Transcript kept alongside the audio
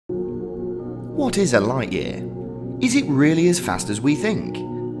What is a light year? Is it really as fast as we think?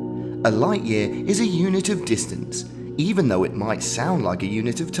 A light year is a unit of distance, even though it might sound like a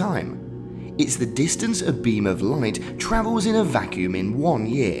unit of time. It's the distance a beam of light travels in a vacuum in 1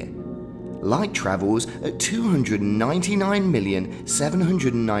 year. Light travels at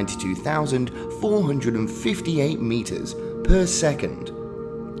 299,792,458 meters per second.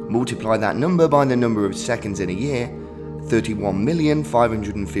 Multiply that number by the number of seconds in a year,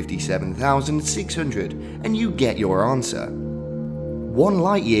 31,557,600, and you get your answer. 1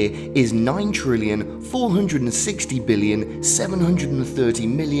 light year is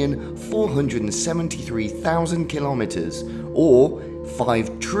 9,460,730,473,000 kilometers, or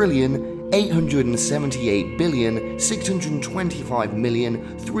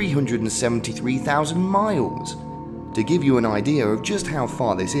 5,878,625,373,000 miles. To give you an idea of just how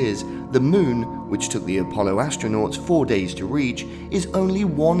far this is, the Moon, which took the Apollo astronauts 4 days to reach, is only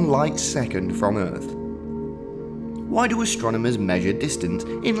 1 light second from Earth. Why do astronomers measure distance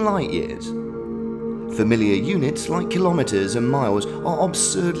in light years? Familiar units like kilometers and miles are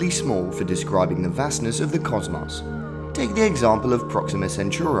absurdly small for describing the vastness of the cosmos. Take the example of Proxima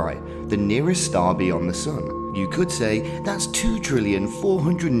Centauri, the nearest star beyond the Sun. You could say that's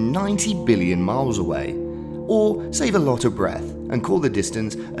 2,490,000,000,000 miles away. Or save a lot of breath and call the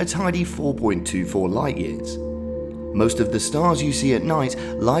distance a tidy 4.24 light years. Most of the stars you see at night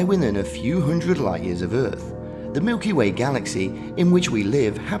lie within a few hundred light years of Earth. The Milky Way galaxy in which we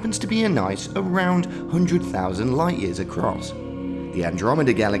live happens to be a nice around 100,000 light years across. The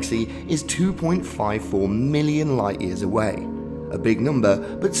Andromeda galaxy is 2.54 million light years away. A big number,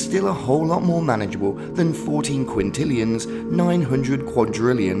 but still a whole lot more manageable than 14 quintillions, 900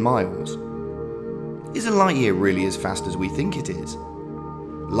 quadrillion miles. Is a light year really as fast as we think it is?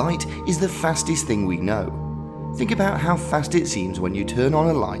 Light is the fastest thing we know. Think about how fast it seems when you turn on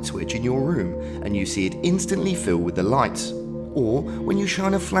a light switch in your room and you see it instantly fill with the lights. Or when you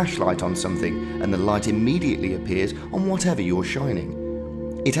shine a flashlight on something and the light immediately appears on whatever you're shining.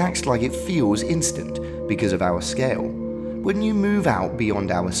 It acts like it feels instant because of our scale. When you move out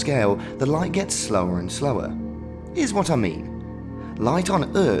beyond our scale, the light gets slower and slower. Here's what I mean. Light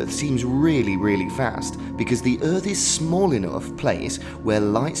on Earth seems really fast because the Earth is small enough place where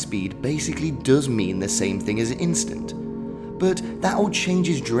light speed basically does mean the same thing as instant. But that all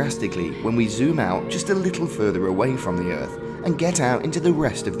changes drastically when we zoom out just a little further away from the Earth and get out into the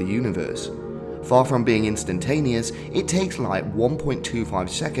rest of the universe. Far from being instantaneous, it takes light 1.25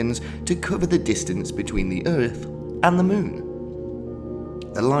 seconds to cover the distance between the Earth and the Moon.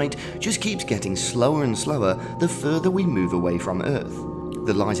 The light just keeps getting slower and slower the further we move away from Earth.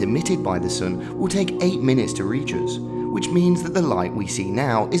 The light emitted by the Sun will take 8 minutes to reach us, which means that the light we see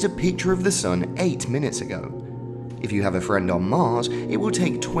now is a picture of the Sun 8 minutes ago. If you have a friend on Mars, it will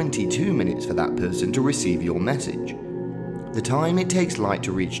take 22 minutes for that person to receive your message. The time it takes light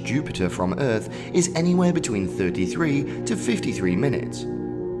to reach Jupiter from Earth is anywhere between 33 to 53 minutes.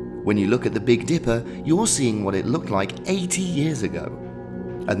 When you look at the Big Dipper, you're seeing what it looked like 80 years ago.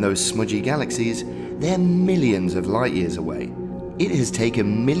 And those smudgy galaxies, they're millions of light years away. It has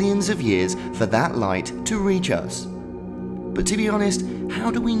taken millions of years for that light to reach us. But to be honest,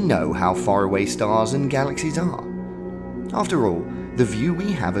 how do we know how far away stars and galaxies are? After all, the view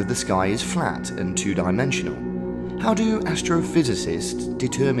we have of the sky is flat and two-dimensional. How do astrophysicists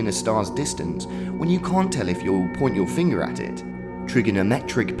determine a star's distance when you can't tell if you'll point your finger at it?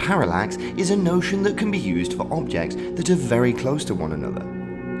 Trigonometric parallax is a notion that can be used for objects that are very close to one another.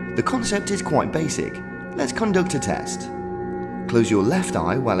 The concept is quite basic. Let's conduct a test. Close your left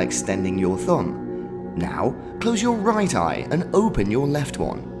eye while extending your thumb. Now, close your right eye and open your left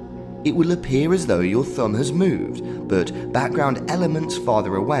one. It will appear as though your thumb has moved, but background elements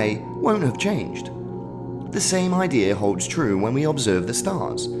farther away won't have changed. The same idea holds true when we observe the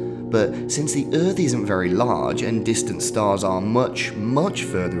stars. But since the Earth isn't very large and distant stars are much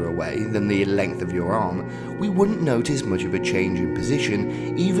further away than the length of your arm, we wouldn't notice much of a change in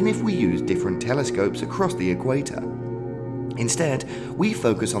position even if we used different telescopes across the equator. Instead, we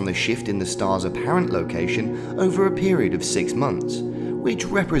focus on the shift in the star's apparent location over a period of 6 months, which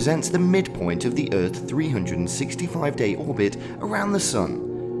represents the midpoint of the Earth's 365-day orbit around the Sun.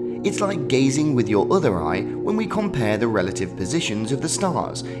 It's like gazing with your other eye when we compare the relative positions of the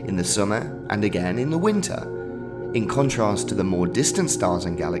stars in the summer and again in the winter. In contrast to the more distant stars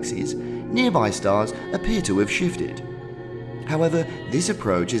and galaxies, nearby stars appear to have shifted. However, this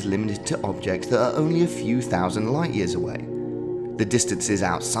approach is limited to objects that are only a few thousand light years away. The distances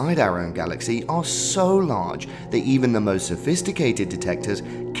outside our own galaxy are so large that even the most sophisticated detectors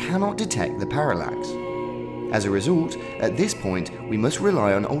cannot detect the parallax. As a result, at this point, we must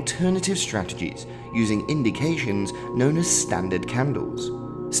rely on alternative strategies using indications known as standard candles.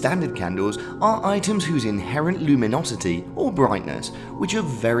 Standard candles are items whose inherent luminosity or brightness which are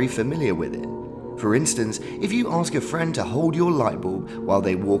very familiar with it. For instance, if you ask a friend to hold your light bulb while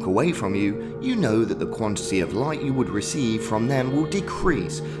they walk away from you, you know that the quantity of light you would receive from them will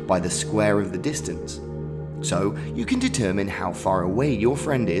decrease by the square of the distance. So, you can determine how far away your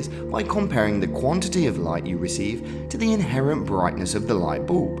friend is by comparing the quantity of light you receive to the inherent brightness of the light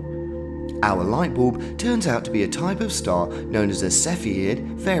bulb. Our light bulb turns out to be a type of star known as a Cepheid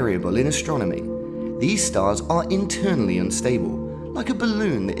variable in astronomy. These stars are internally unstable, like a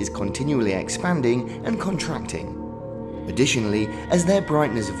balloon that is continually expanding and contracting. Additionally, as their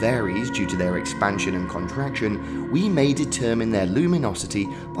brightness varies due to their expansion and contraction, we may determine their luminosity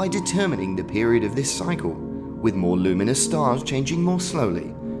by determining the period of this cycle, with more luminous stars changing more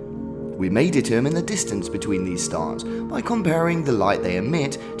slowly. We may determine the distance between these stars by comparing the light they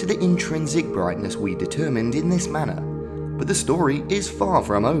emit to the intrinsic brightness we determined in this manner. But the story is far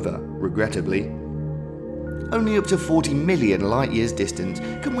from over, regrettably. Only up to 40 million light-years distant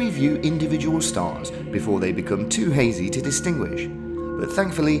can we view individual stars before they become too hazy to distinguish. But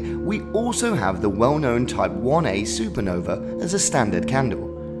thankfully, we also have the well-known Type 1a supernova as a standard candle.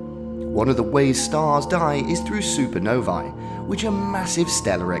 One of the ways stars die is through supernovae, which are massive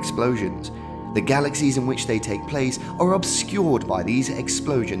stellar explosions. The galaxies in which they take place are obscured by these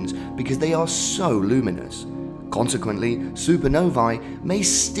explosions because they are so luminous. Consequently, supernovae may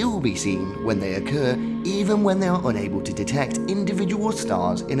still be seen when they occur, even when they are unable to detect individual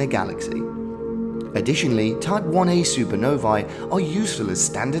stars in a galaxy. Additionally, Type 1a supernovae are useful as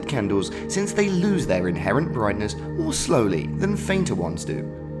standard candles since they lose their inherent brightness more slowly than fainter ones do.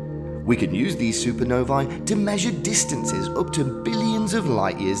 We can use these supernovae to measure distances up to billions of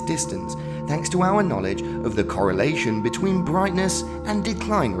light-years distance, thanks to our knowledge of the correlation between brightness and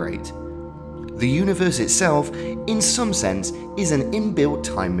decline rate. The universe itself, in some sense, is an inbuilt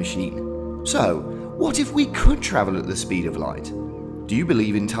time machine. So, what if we could travel at the speed of light? Do you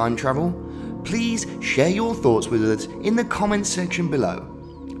believe in time travel? Please share your thoughts with us in the comments section below.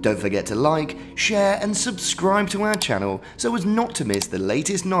 Don't forget to like, share and subscribe to our channel so as not to miss the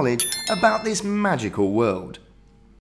latest knowledge about this magical world.